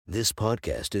This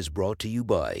podcast is brought to you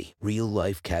by Real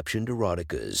Life Captioned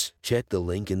Eroticas. Check the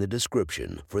link in the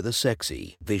description for the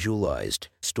sexy, visualized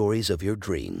stories of your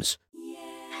dreams.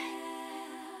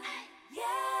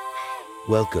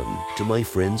 Welcome to my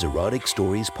friend's Erotic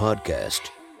Stories podcast,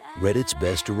 Reddit's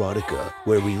Best Erotica,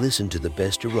 where we listen to the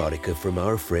best erotica from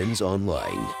our friends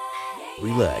online.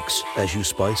 Relax as you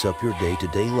spice up your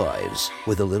day-to-day lives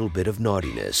with a little bit of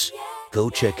naughtiness. Go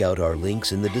check out our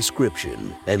links in the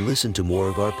description and listen to more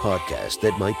of our podcast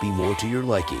that might be more to your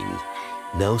liking.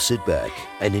 Now sit back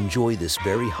and enjoy this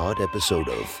very hot episode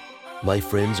of My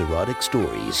Friend's Erotic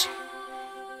Stories.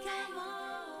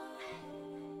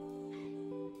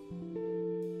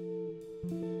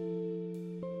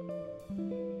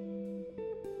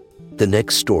 The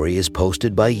next story is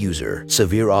posted by user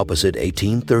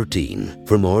SevereOpposite1813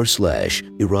 from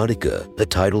r/erotica. The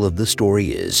title of the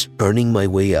story is Earning My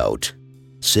Way Out.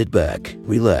 Sit back,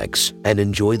 relax, and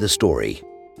enjoy the story.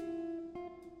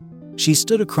 She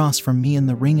stood across from me in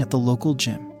the ring at the local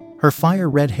gym, her fire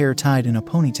red hair tied in a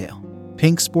ponytail,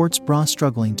 pink sports bra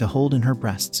struggling to hold in her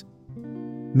breasts.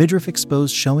 Midriff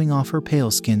exposed, showing off her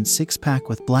pale-skinned six-pack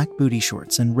with black booty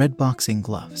shorts and red boxing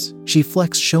gloves. She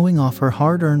flexed, showing off her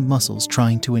hard-earned muscles,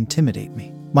 trying to intimidate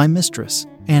me. My mistress,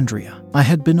 Andrea. I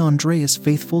had been Andrea's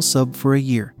faithful sub for a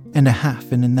year and a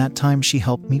half, and in that time she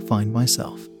helped me find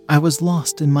myself. I was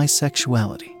lost in my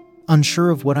sexuality, unsure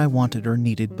of what I wanted or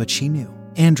needed, but she knew.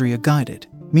 Andrea guided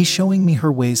me, showing me her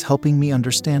ways, helping me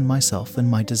understand myself and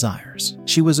my desires.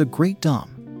 She was a great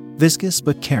dom, viscous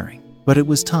but caring, but it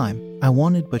was time I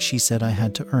wanted, but she said I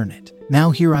had to earn it.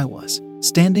 Now here I was,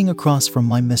 standing across from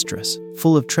my mistress,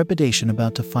 full of trepidation,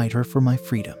 about to fight her for my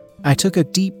freedom. I took a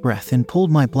deep breath and pulled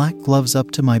my black gloves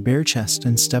up to my bare chest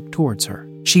and stepped towards her.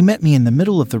 She met me in the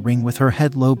middle of the ring with her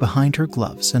head low behind her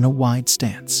gloves and a wide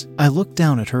stance. I looked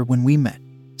down at her when we met.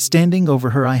 Standing over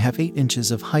her, I have 8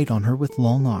 inches of height on her with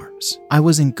long arms. I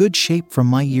was in good shape from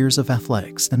my years of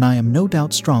athletics, and I am no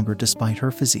doubt stronger despite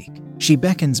her physique. She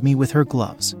beckons me with her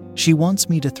gloves. She wants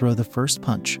me to throw the first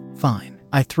punch. Fine.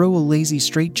 I throw a lazy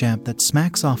straight jab that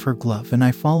smacks off her glove, and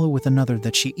I follow with another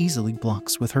that she easily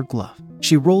blocks with her glove.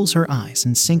 She rolls her eyes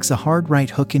and sinks a hard right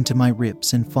hook into my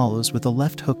ribs and follows with a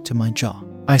left hook to my jaw.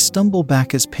 I stumble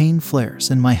back as pain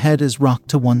flares and my head is rocked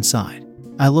to one side.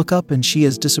 I look up and she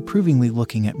is disapprovingly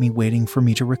looking at me, waiting for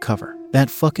me to recover.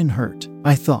 That fucking hurt,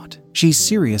 I thought. She's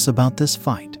serious about this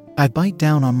fight. I bite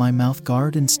down on my mouth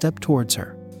guard and step towards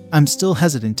her. I'm still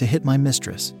hesitant to hit my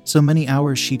mistress. So many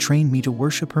hours she trained me to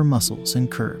worship her muscles and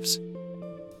curves.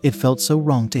 It felt so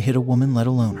wrong to hit a woman, let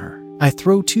alone her. I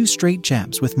throw 2 straight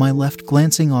jabs with my left,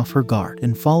 glancing off her guard,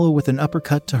 and follow with an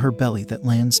uppercut to her belly that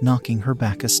lands, knocking her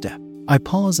back a step. I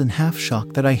pause in half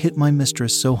shock that I hit my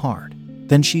mistress so hard.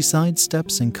 Then she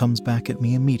sidesteps and comes back at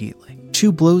me immediately.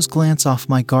 2 blows glance off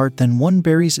my guard, then one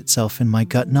buries itself in my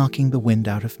gut, knocking the wind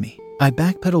out of me. I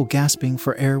backpedal, gasping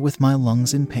for air with my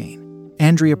lungs in pain.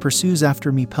 Andrea pursues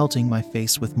after me, pelting my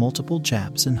face with multiple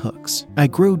jabs and hooks. I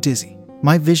grow dizzy,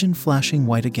 my vision flashing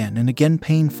white again and again,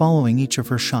 pain following each of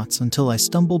her shots until I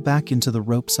stumble back into the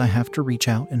ropes. I have to reach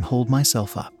out and hold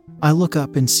myself up. I look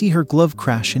up and see her glove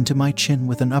crash into my chin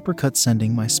with an uppercut,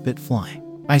 sending my spit flying.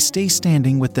 I stay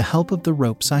standing with the help of the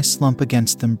ropes. I slump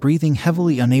against them, breathing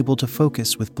heavily, unable to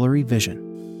focus with blurry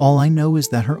vision. All I know is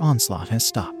that her onslaught has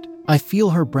stopped. I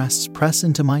feel her breasts press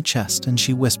into my chest and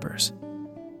she whispers,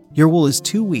 "Your will is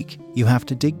too weak. You have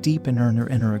to dig deep and earn her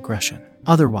inner aggression.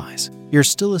 Otherwise, you're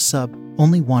still a sub,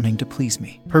 only wanting to please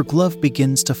me." Her glove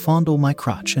begins to fondle my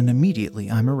crotch and immediately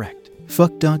I'm erect.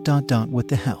 Fuck ... what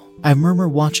the hell? I murmur,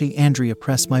 watching Andrea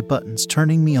press my buttons,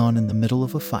 turning me on in the middle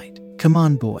of a fight. "Come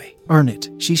on, boy. Earn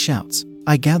it," she shouts.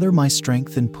 I gather my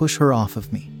strength and push her off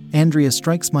of me. Andrea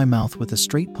strikes my mouth with a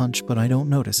straight punch, but I don't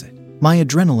notice it. My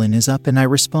adrenaline is up and I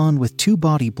respond with 2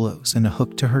 body blows and a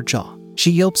hook to her jaw. She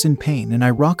yelps in pain and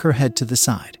I rock her head to the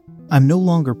side. I'm no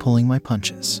longer pulling my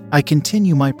punches. I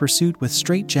continue my pursuit with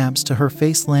straight jabs to her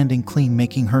face, landing clean,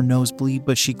 making her nose bleed,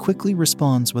 but she quickly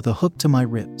responds with a hook to my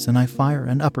ribs, and I fire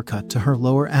an uppercut to her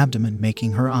lower abdomen,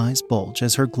 making her eyes bulge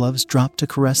as her gloves drop to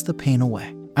caress the pain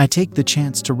away. I take the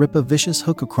chance to rip a vicious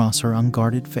hook across her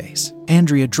unguarded face.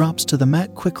 Andrea drops to the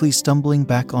mat, quickly stumbling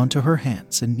back onto her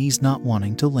hands and knees, not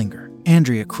wanting to linger.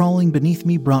 Andrea, crawling beneath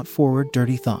me, brought forward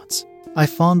dirty thoughts. I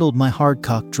fondled my hard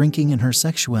cock, drinking in her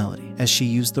sexuality as she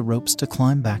used the ropes to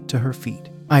climb back to her feet.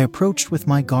 I approached with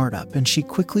my guard up and she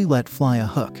quickly let fly a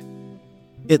hook.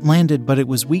 It landed, but it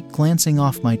was weak, glancing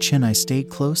off my chin. I stayed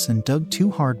close and dug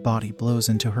 2 hard body blows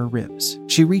into her ribs.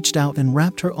 She reached out and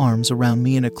wrapped her arms around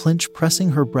me in a clinch,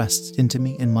 pressing her breasts into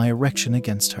me and my erection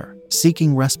against her.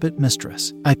 Seeking respite,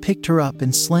 mistress. I picked her up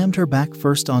and slammed her back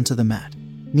first onto the mat,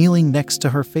 kneeling next to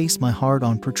her face, my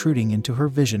hard-on protruding into her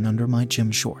vision under my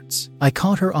gym shorts. I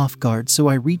caught her off guard, so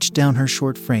I reached down her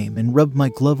short frame and rubbed my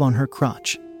glove on her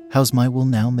crotch. "How's my will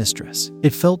now, mistress?"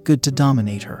 It felt good to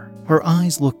dominate her. Her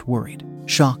eyes looked worried,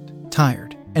 shocked,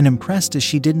 tired, and impressed as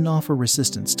she didn't offer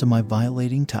resistance to my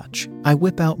violating touch. I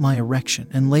whip out my erection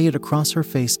and lay it across her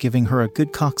face, giving her a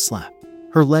good cock slap.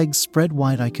 Her legs spread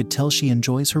wide. I could tell she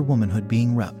enjoys her womanhood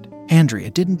being rubbed. Andrea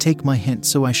didn't take my hint,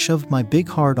 so I shoved my big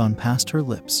hard-on past her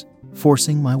lips,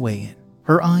 forcing my way in.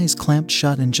 Her eyes clamped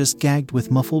shut and just gagged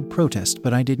with muffled protest,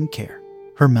 but I didn't care.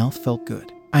 Her mouth felt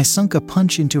good. I sunk a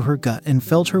punch into her gut and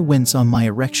felt her wince on my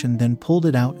erection, then pulled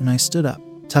it out and I stood up,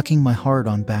 tucking my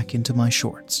hard-on back into my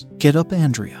shorts. "Get up,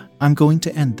 Andrea. I'm going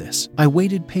to end this." I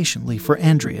waited patiently for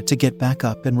Andrea to get back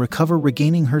up and recover,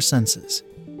 regaining her senses.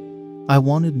 I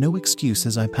wanted no excuse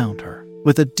as I pounded her.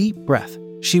 With a deep breath,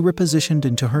 she repositioned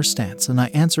into her stance and I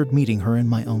answered, meeting her in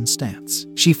my own stance.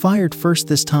 She fired first,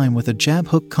 this time with a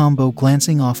jab-hook combo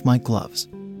glancing off my gloves.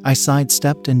 I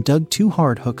sidestepped and dug 2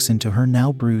 hard hooks into her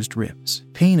now bruised ribs.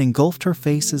 Pain engulfed her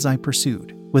face as I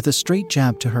pursued, with a straight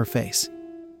jab to her face.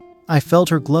 I felt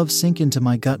her glove sink into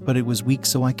my gut, but it was weak,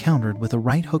 so I countered with a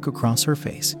right hook across her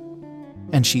face,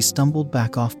 and she stumbled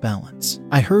back off balance.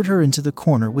 I hurled her into the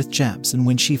corner with jabs, and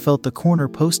when she felt the corner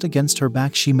post against her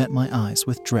back, she met my eyes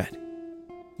with dread.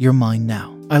 "You're mine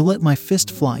now." I let my fist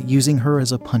fly, using her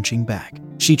as a punching bag.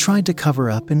 She tried to cover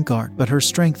up and guard, but her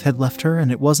strength had left her,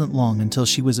 and it wasn't long until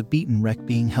she was a beaten wreck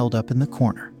being held up in the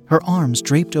corner. Her arms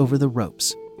draped over the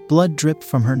ropes. Blood dripped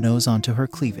from her nose onto her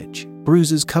cleavage.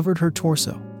 Bruises covered her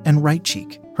torso and right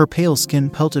cheek. Her pale skin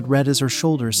pelted red as her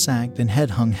shoulders sagged and head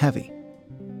hung heavy.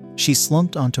 She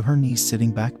slumped onto her knees,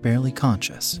 sitting back barely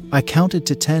conscious. I counted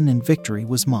to 10 and victory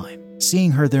was mine.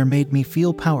 Seeing her there made me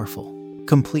feel powerful,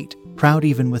 complete, proud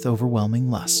even with overwhelming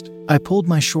lust. I pulled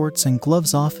my shorts and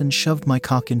gloves off and shoved my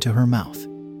cock into her mouth.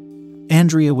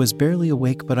 Andrea was barely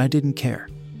awake, but I didn't care.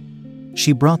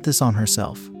 She brought this on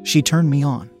herself. She turned me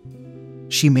on.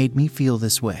 She made me feel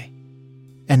this way.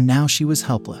 And now she was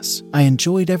helpless. I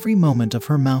enjoyed every moment of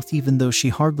her mouth, even though she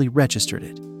hardly registered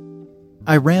it.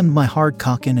 I rammed my hard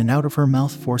cock in and out of her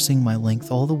mouth, forcing my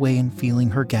length all the way and feeling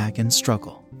her gag and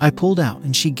struggle. I pulled out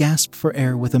and she gasped for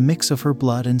air, with a mix of her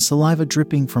blood and saliva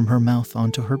dripping from her mouth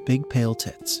onto her big pale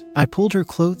tits. I pulled her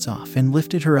clothes off and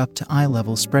lifted her up to eye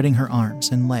level, spreading her arms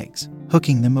and legs,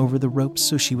 hooking them over the ropes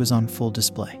so she was on full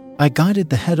display. I guided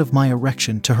the head of my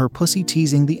erection to her pussy,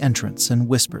 teasing the entrance, and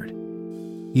whispered,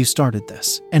 "You started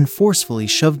this," and forcefully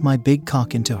shoved my big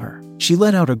cock into her. She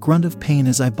let out a grunt of pain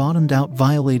as I bottomed out,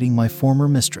 violating my former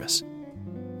mistress.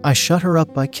 I shut her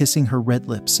up by kissing her red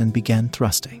lips and began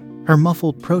thrusting. Her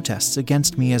muffled protests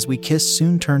against me as we kissed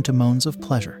soon turned to moans of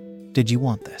pleasure. "Did you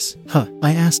want this?" "Huh?"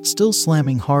 I asked, still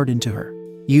slamming hard into her,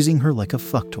 using her like a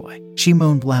fuck toy. She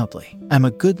moaned loudly. "I'm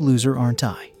a good loser, aren't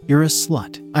I?" "You're a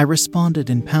slut," I responded,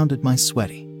 and pounded my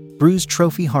sweaty, bruised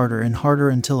trophy harder and harder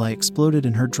until I exploded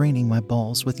in her, draining my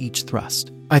balls with each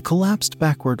thrust. I collapsed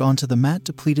backward onto the mat,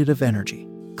 depleted of energy,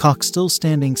 cock still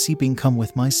standing, seeping cum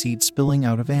with my seed spilling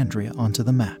out of Andrea onto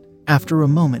the mat. After a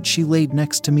moment, she laid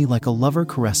next to me like a lover,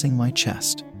 caressing my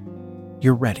chest.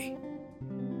 "You're ready."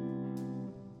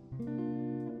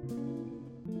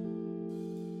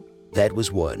 That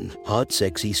was one hot,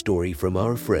 sexy story from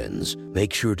our friends.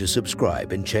 Make sure to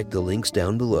subscribe and check the links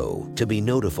down below to be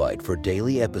notified for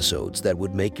daily episodes that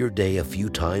would make your day a few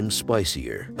times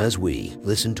spicier as we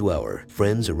listen to our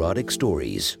friends' erotic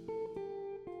stories.